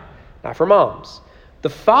 right? Not for moms. The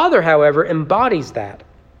father, however, embodies that.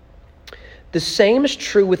 The same is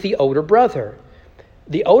true with the older brother.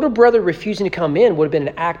 The older brother refusing to come in would have been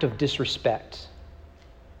an act of disrespect.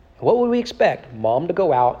 What would we expect? Mom to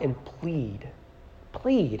go out and plead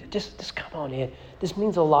Plead. Just come on in. This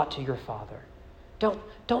means a lot to your Father.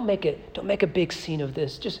 Don't make a big scene of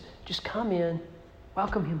this. Just come in,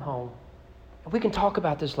 welcome him home. And we can talk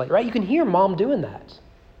about this later, right? You can hear Mom doing that.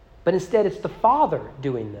 But instead, it's the Father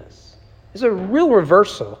doing this. It's a real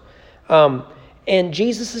reversal. And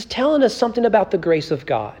Jesus is telling us something about the grace of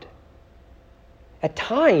God. At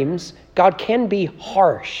times, God can be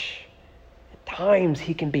harsh. At times,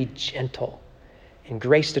 he can be gentle. And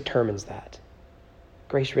grace determines that.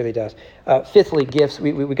 Grace really does. Fifthly, gifts.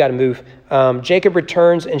 We got to move. Jacob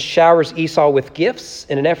returns and showers Esau with gifts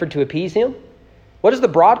in an effort to appease him. What does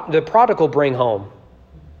the prodigal bring home?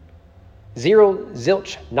 Zero,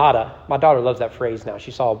 zilch, nada. My daughter loves that phrase now.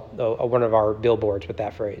 She saw one of our billboards with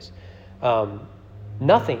that phrase.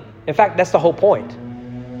 Nothing. In fact, that's the whole point.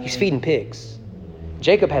 He's feeding pigs.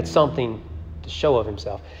 Jacob had something to show of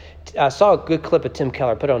himself. I saw a good clip of Tim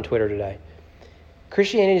Keller, put it on Twitter today.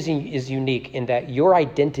 Christianity is unique in that your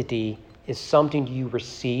identity is something you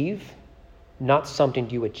receive, not something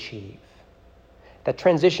you achieve. That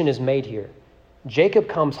transition is made here. Jacob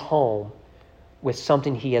comes home with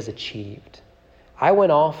something he has achieved. I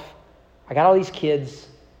went off, I got all these kids,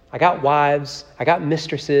 I got wives, I got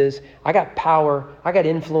mistresses, I got power, I got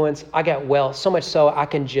influence, I got wealth, so much so I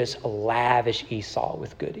can just lavish Esau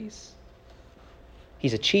with goodies.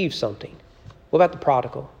 He's achieved something. What about the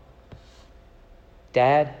prodigal?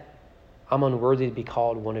 Dad, I'm unworthy to be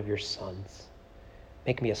called one of your sons.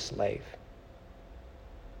 Make me a slave.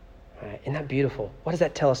 All right, isn't that beautiful? What does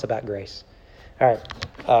that tell us about grace? All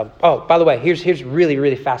right. By the way, here's really,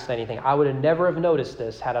 really fascinating thing. I would have never have noticed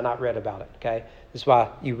this had I not read about it, okay? This is why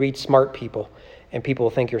you read smart people, and people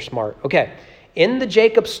will think you're smart. Okay, in the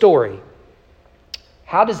Jacob story,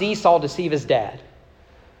 how does Esau deceive his dad?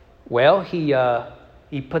 Well,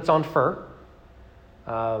 he puts on fur.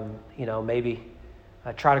 Maybe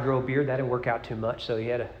try to grow a beard. That didn't work out too much, so he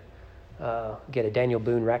had to get a Daniel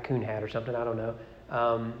Boone raccoon hat or something. I don't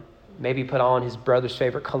know. Maybe put on his brother's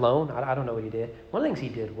favorite cologne. I don't know what he did. One of the things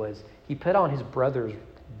he did was he put on his brother's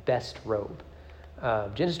best robe.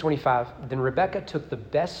 Genesis 25, then Rebekah took the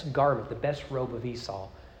best garment, the best robe of Esau,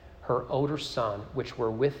 her older son, which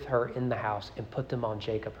were with her in the house, and put them on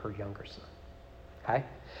Jacob, her younger son. Okay?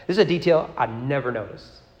 This is a detail I never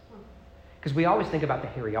noticed. Because we always think about the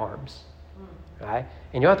hairy arms. Right?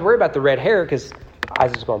 And you don't have to worry about the red hair because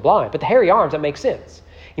Isaac's going blind. But the hairy arms, that makes sense.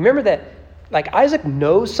 You remember that, like, Isaac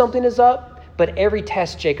knows something is up, but every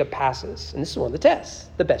test Jacob passes. And this is one of the tests,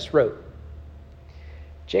 the best robe.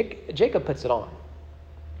 Jacob puts it on.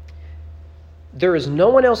 There is no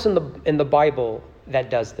one else in the Bible that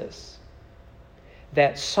does this.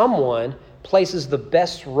 That someone places the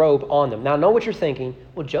best robe on them. Now, I know what you're thinking.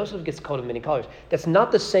 Well, Joseph gets a coat of many colors. That's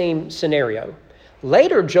not the same scenario.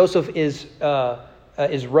 Later, Joseph is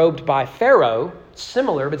robed by Pharaoh.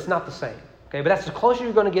 Similar, but it's not the same. Okay, but that's the closest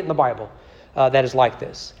you're going to get in the Bible that is like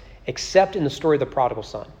this, except in the story of the prodigal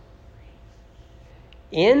son.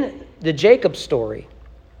 In the Jacob story,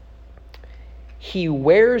 he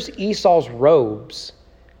wears Esau's robes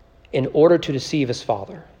in order to deceive his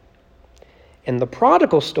father. In the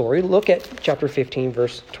prodigal story, look at chapter 15,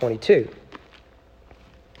 verse 22.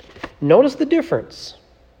 Notice the difference.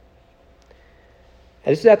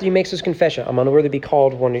 And this is after he makes his confession. I'm unworthy to be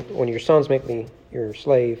called one of your sons, make me your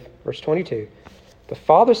slave. Verse 22. The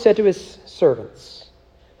father said to his servants,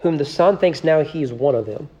 whom the son thinks now he is one of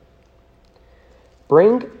them,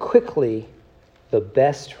 bring quickly the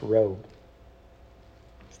best robe.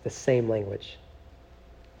 It's the same language.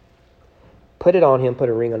 Put it on him, put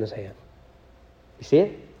a ring on his hand. You see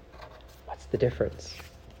it? What's the difference?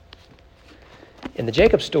 In the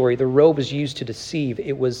Jacob story, the robe was used to deceive.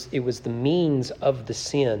 It was the means of the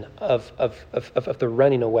sin, of the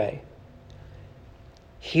running away.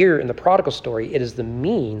 Here in the prodigal story, it is the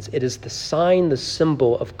means, it is the sign, the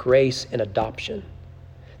symbol of grace and adoption.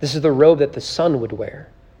 This is the robe that the son would wear.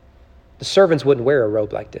 The servants wouldn't wear a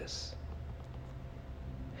robe like this.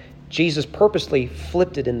 Jesus purposely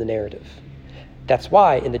flipped it in the narrative. That's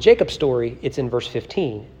why in the Jacob story, it's in verse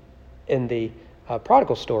 15. In the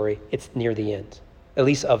prodigal story, it's near the end, at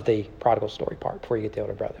least of the prodigal story part, before you get the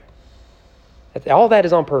older brother. All that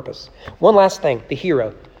is on purpose. One last thing, the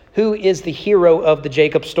hero. Who is the hero of the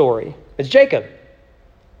Jacob story? It's Jacob.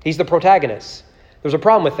 He's the protagonist. There's a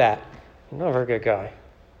problem with that. He's not a very good guy.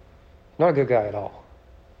 Not a good guy at all.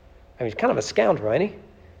 I mean, he's kind of a scoundrel, ain't he?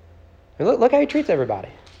 I mean, look how he treats everybody.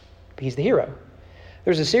 But he's the hero.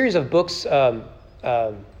 There's a series of books. I've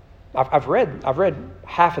read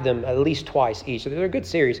half of them at least twice each. So they're a good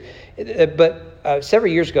series. But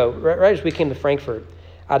several years ago, right as we came to Frankfurt,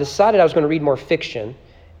 I decided I was going to read more fiction.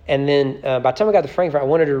 And then by the time I got to Frankfurt, I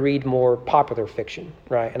wanted to read more popular fiction,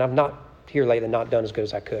 right? And I've not, here lately, not done as good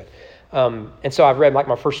as I could. And so I've read like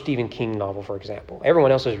my first Stephen King novel, for example.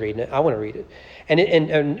 Everyone else is reading it. I want to read it.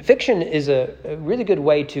 And fiction is a really good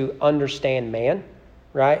way to understand man,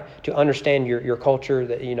 right? To understand your culture.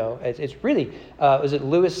 That it's really, is it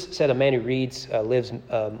Lewis said a man who reads lives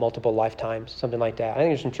multiple lifetimes, something like that. I think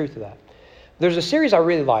there's some truth to that. There's a series I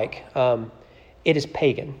really like. It is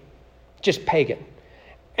Pagan, just Pagan.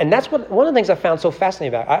 And that's one of the things I found so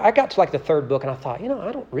fascinating about it. I got to like the third book and I thought, I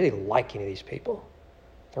don't really like any of these people.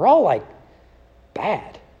 They're all like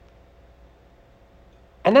bad.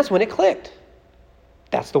 And that's when it clicked.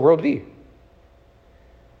 That's the worldview.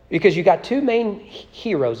 Because you got two main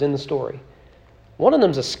heroes in the story. One of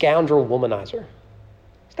them's a scoundrel womanizer.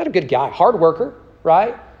 He's not a good guy. Hard worker,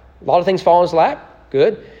 right? A lot of things fall in his lap.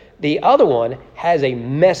 Good. The other one has a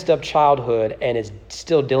messed up childhood and is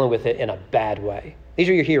still dealing with it in a bad way. These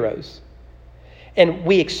are your heroes. And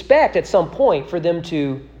we expect at some point for them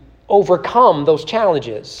to overcome those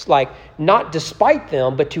challenges, like not despite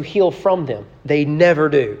them, but to heal from them. They never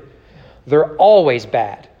do. They're always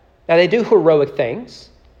bad. Now, they do heroic things.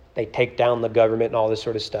 They take down the government and all this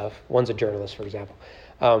sort of stuff. One's a journalist, for example.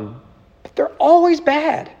 But they're always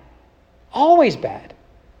bad. Always bad.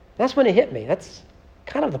 That's when it hit me. That's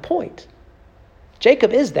kind of the point.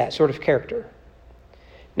 Jacob is that sort of character.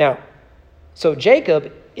 Now, so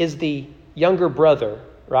Jacob is the younger brother,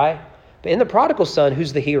 right? But in the prodigal son,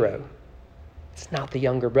 who's the hero? It's not the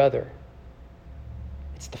younger brother.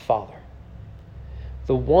 It's the father.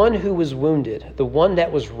 The one who was wounded, the one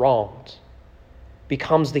that was wronged,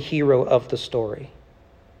 becomes the hero of the story.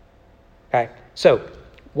 Okay, so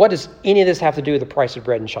what does any of this have to do with the price of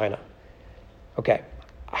bread in China? Okay,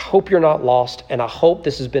 I hope you're not lost, and I hope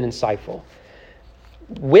this has been insightful.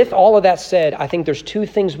 With all of that said, I think there's two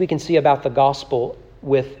things we can see about the gospel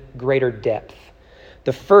with greater depth.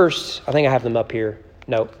 The first, I think I have them up here.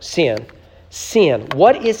 No, sin. Sin.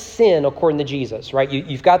 What is sin according to Jesus, right?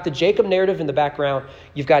 You've got the Jacob narrative in the background.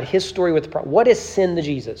 You've got his story with the prophet. What is sin to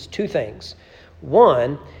Jesus? Two things.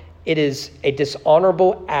 One, it is a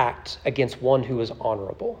dishonorable act against one who is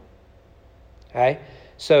honorable. Okay?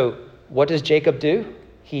 So what does Jacob do?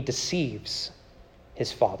 He deceives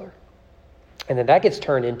his father. And then that gets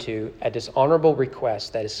turned into a dishonorable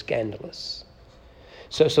request that is scandalous.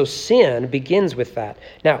 So sin begins with that.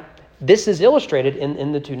 Now, this is illustrated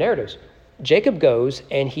in the two narratives. Jacob goes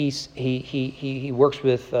and he works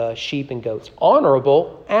with sheep and goats,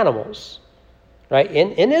 honorable animals, right?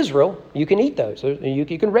 In Israel, you can eat those. You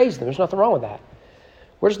can raise them. There's nothing wrong with that.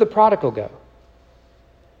 Where does the prodigal go?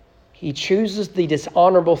 He chooses the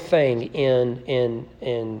dishonorable thing in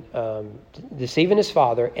deceiving his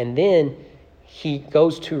father, and then he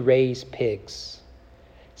goes to raise pigs.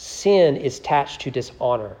 Sin is attached to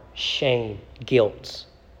dishonor, shame, guilt.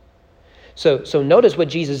 So notice what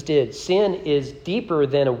Jesus did. Sin is deeper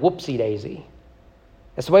than a whoopsie daisy.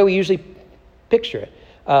 That's the way we usually picture it.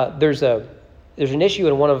 There's an issue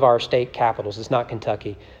in one of our state capitals. It's not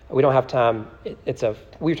Kentucky. We don't have time. We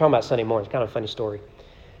were talking about Sunday morning. It's kind of a funny story.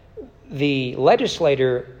 The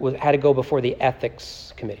legislator had to go before the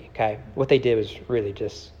ethics committee. Okay, what they did was really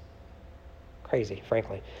just crazy,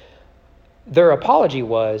 frankly. Their apology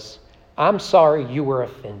was, "I'm sorry you were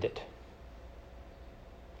offended."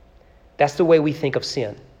 That's the way we think of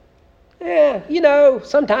sin.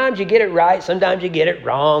 Sometimes you get it right, sometimes you get it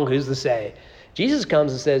wrong. Who's to say? Jesus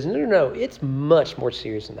comes and says, no, it's much more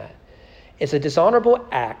serious than that. It's a dishonorable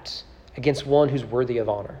act against one who's worthy of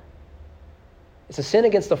honor. It's a sin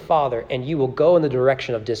against the Father, and you will go in the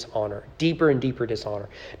direction of dishonor, deeper and deeper dishonor.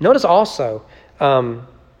 Notice also that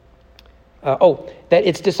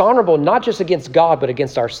it's dishonorable not just against God, but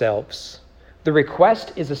against ourselves. The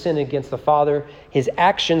request is a sin against the Father. His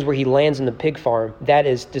actions where he lands in the pig farm, that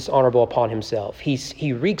is dishonorable upon himself.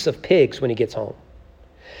 He reeks of pigs when he gets home.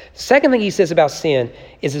 Second thing he says about sin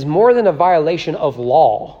is more than a violation of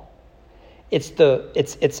law. It's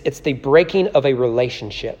the breaking of a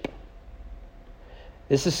relationship.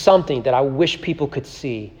 This is something that I wish people could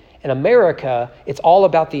see. In America, it's all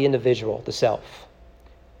about the individual, the self.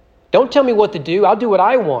 Don't tell me what to do. I'll do what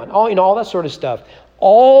I want. All that sort of stuff.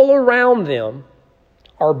 All around them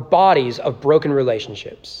are bodies of broken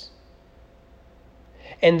relationships.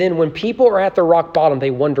 And then when people are at the rock bottom, they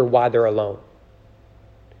wonder why they're alone.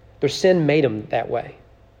 Their sin made them that way.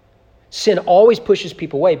 Sin always pushes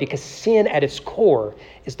people away because sin at its core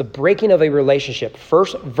is the breaking of a relationship,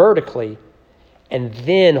 first vertically and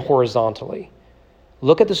then horizontally.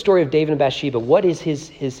 Look at the story of David and Bathsheba. What is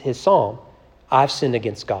his psalm? I've sinned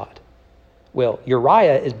against God. Well,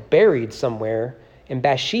 Uriah is buried somewhere And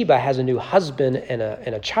Bathsheba has a new husband and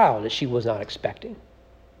a child that she was not expecting.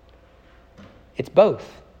 It's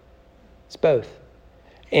both. It's both.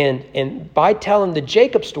 And by telling the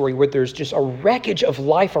Jacob story where there's just a wreckage of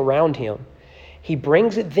life around him, he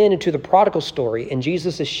brings it then into the prodigal story, and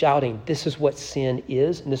Jesus is shouting, this is what sin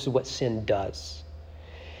is, and this is what sin does.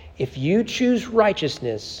 If you choose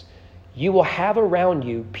righteousness, you will have around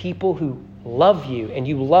you people who love you, and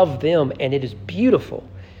you love them, and it is beautiful.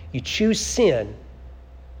 You choose sin,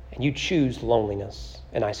 and you choose loneliness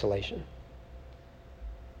and isolation.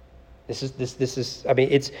 This is. I mean,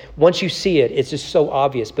 it's once you see it, it's just so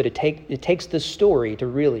obvious. But it takes this story to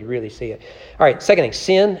really, really see it. All right. Second thing,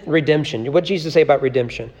 sin and redemption. What did Jesus say about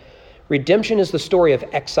redemption? Redemption is the story of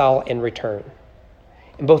exile and return.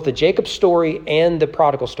 In both the Jacob story and the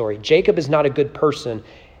prodigal story, Jacob is not a good person.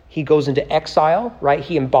 He goes into exile, right?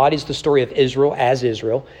 He embodies the story of Israel as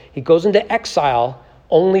Israel. He goes into exile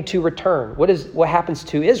only to return. What happens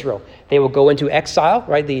to Israel? They will go into exile,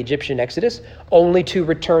 right? The Egyptian Exodus, only to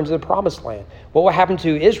return to the promised land. What will happen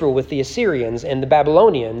to Israel with the Assyrians and the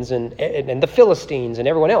Babylonians and the Philistines and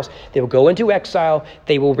everyone else? They will go into exile.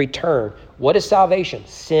 They will return. What is salvation?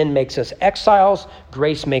 Sin makes us exiles.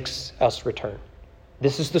 Grace makes us return.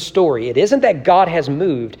 This is the story. It isn't that God has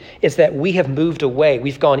moved. It's that we have moved away.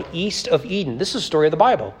 We've gone east of Eden. This is the story of the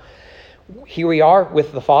Bible. Here we are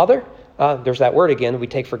with the Father. There's that word again that we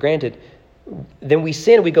take for granted. Then we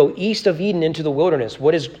sin. We go east of Eden into the wilderness.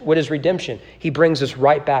 What is redemption? He brings us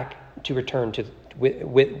right back to return to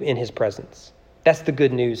in his presence. That's the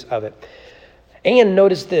good news of it. And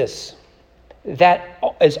notice this. That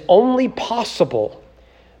is only possible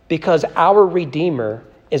because our Redeemer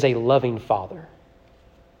is a loving Father.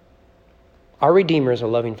 Our Redeemer is a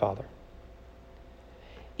loving Father.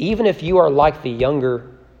 Even if you are like the younger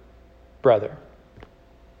brother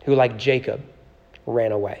who, like Jacob,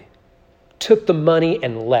 ran away, took the money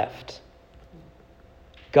and left,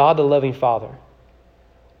 God, the loving Father,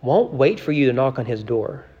 won't wait for you to knock on his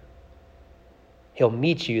door. He'll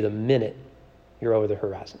meet you the minute you're over the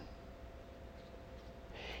horizon.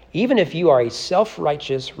 Even if you are a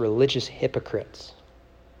self-righteous religious hypocrite,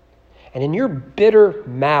 and in your bitter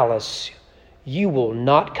malice, you will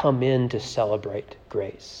not come in to celebrate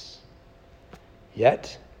grace.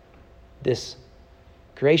 Yet, this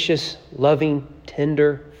gracious, loving,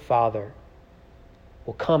 tender Father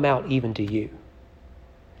will come out even to you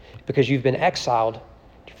because you've been exiled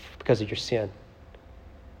because of your sin.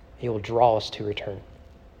 He will draw us to return.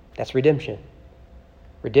 That's redemption.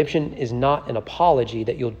 Redemption is not an apology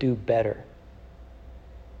that you'll do better.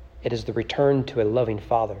 It is the return to a loving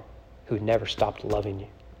Father who never stopped loving you.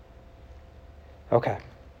 Okay.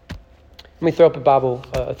 Let me throw up a Bible,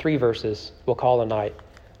 3 verses. We'll call it a night.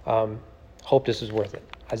 Hope this is worth it.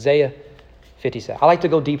 Isaiah 57. I like to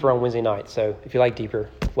go deeper on Wednesday night, so if you like deeper,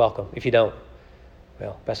 welcome. If you don't,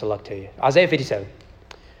 well, best of luck to you. Isaiah 57.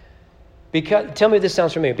 Tell me if this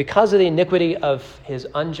sounds familiar. Because of the iniquity of his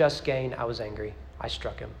unjust gain, I was angry. I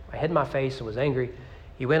struck him. I hid my face and was angry.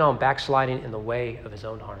 He went on backsliding in the way of his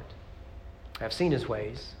own heart. I have seen his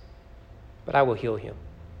ways, but I will heal him.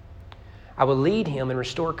 I will lead him and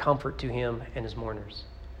restore comfort to him and his mourners.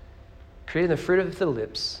 Creating the fruit of the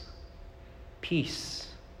lips, peace,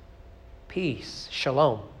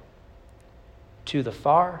 shalom, to the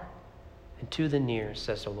far and to the near,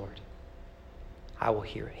 says the Lord. I will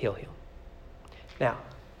heal him. Now,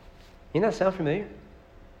 doesn't that sound familiar?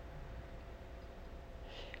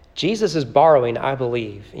 Jesus is borrowing, I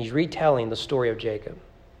believe, he's retelling the story of Jacob.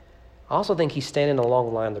 I also think he's standing along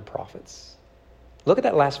the line of the prophets. Look at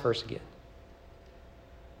that last verse again.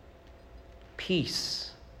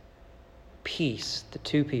 Peace, the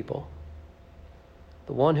two people,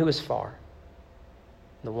 the one who is far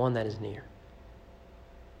and the one that is near,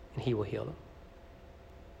 and he will heal them.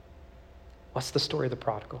 What's the story of the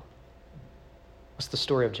prodigal? What's the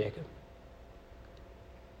story of Jacob?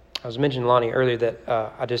 I was mentioning, Lonnie, earlier that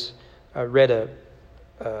I read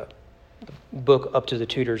a book up to the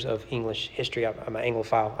tutors of English history. I'm an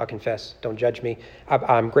Anglophile, I confess. Don't judge me.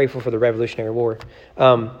 I'm grateful for the Revolutionary War,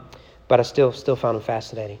 but I still found them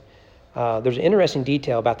fascinating. There's an interesting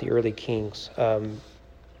detail about the early kings.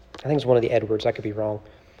 I think it's one of the Edwards. I could be wrong.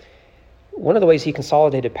 One of the ways he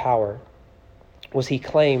consolidated power was he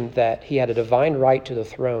claimed that he had a divine right to the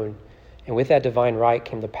throne, and with that divine right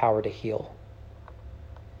came the power to heal.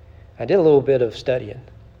 I did a little bit of studying.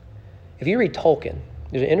 If you read Tolkien,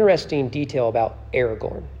 there's an interesting detail about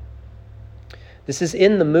Aragorn. This is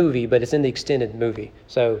in the movie, but it's in the extended movie.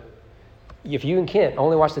 So if you and Kent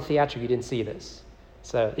only watched the theatrical, you didn't see this.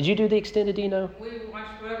 So did you do the extended, do you know? We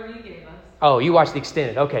watched whatever you gave us. Oh, you watched the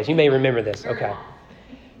extended. Okay, so you may remember this. Okay.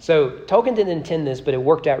 So Tolkien didn't intend this, but it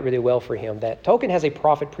worked out really well for him. That Tolkien has a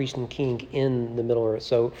prophet, priest, and king in the Middle Earth.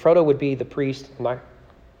 So Frodo would be the priest.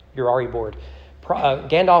 You're already bored.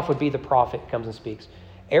 Gandalf would be the prophet, comes and speaks.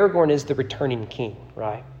 Aragorn is the returning king,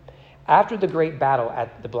 right? After the great battle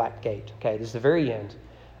at the Black Gate, okay, this is the very end,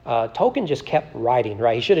 Tolkien just kept writing,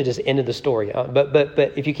 right? He should have just ended the story.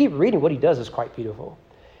 But if you keep reading, what he does is quite beautiful.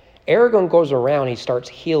 Aragorn goes around, he starts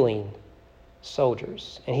healing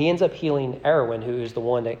soldiers. And he ends up healing Arwen, who is the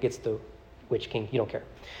one that gets the Witch King. You don't care.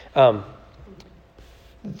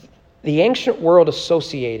 The ancient world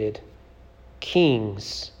associated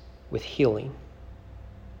kings with healing.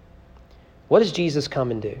 What does Jesus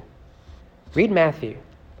come and do? Read Matthew.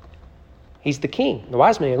 He's the king. The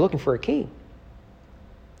wise men are looking for a king.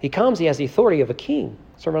 He comes, he has the authority of a king.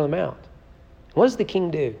 Sermon on the Mount. What does the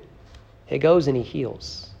king do? He goes and he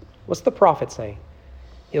heals. What's the prophet saying?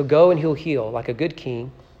 He'll go and he'll heal like a good king,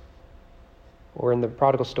 or in the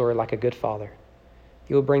prodigal story, like a good father.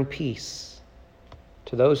 He will bring peace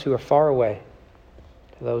to those who are far away,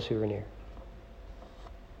 to those who are near.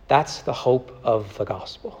 That's the hope of the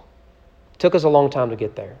gospel. It took us a long time to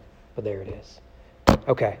get there, but there it is.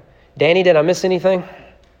 Okay. Danny, did I miss anything?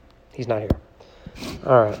 He's not here.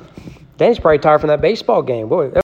 All right. Danny's probably tired from that baseball game. Boy,